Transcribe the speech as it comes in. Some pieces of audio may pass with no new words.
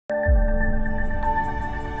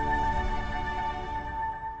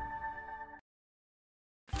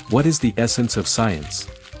What is the essence of science?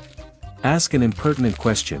 Ask an impertinent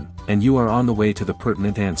question, and you are on the way to the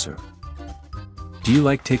pertinent answer. Do you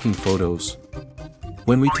like taking photos?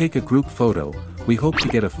 When we take a group photo, we hope to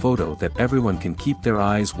get a photo that everyone can keep their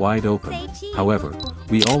eyes wide open. However,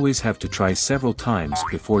 we always have to try several times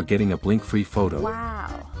before getting a blink-free photo.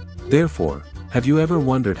 Wow. Therefore, have you ever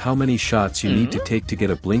wondered how many shots you need to take to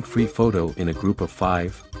get a blink-free photo in a group of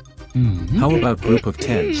 5? How about group of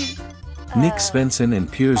 10? Nick Svensson and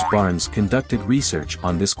Piers Barnes conducted research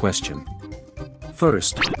on this question.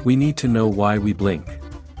 First, we need to know why we blink.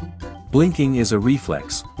 Blinking is a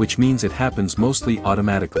reflex, which means it happens mostly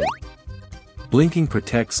automatically. Blinking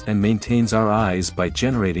protects and maintains our eyes by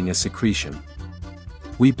generating a secretion.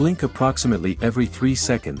 We blink approximately every 3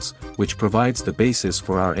 seconds, which provides the basis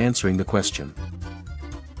for our answering the question.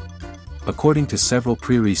 According to several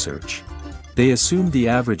pre-research, they assumed the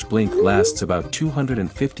average blink lasts about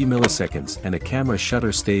 250 milliseconds and a camera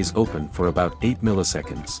shutter stays open for about 8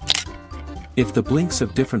 milliseconds. If the blinks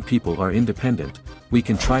of different people are independent, we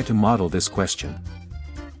can try to model this question.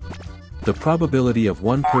 The probability of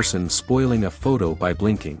one person spoiling a photo by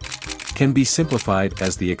blinking can be simplified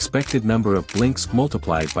as the expected number of blinks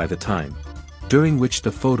multiplied by the time during which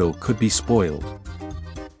the photo could be spoiled.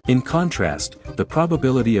 In contrast, the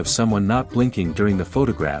probability of someone not blinking during the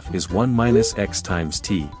photograph is 1 minus x times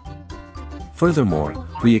t. Furthermore,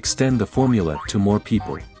 we extend the formula to more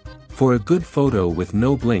people. For a good photo with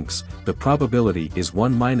no blinks, the probability is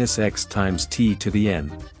 1 minus x times t to the n,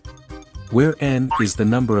 where n is the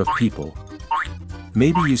number of people.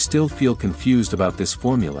 Maybe you still feel confused about this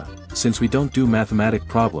formula, since we don't do mathematic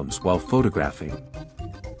problems while photographing.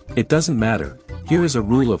 It doesn't matter. Here is a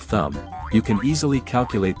rule of thumb: you can easily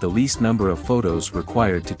calculate the least number of photos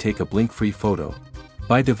required to take a blink-free photo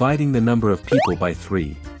by dividing the number of people by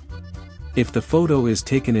 3. If the photo is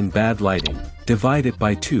taken in bad lighting, divide it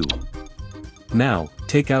by 2. Now,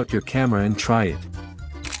 take out your camera and try it.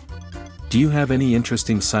 Do you have any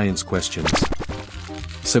interesting science questions?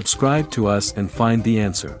 Subscribe to us and find the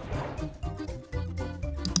answer.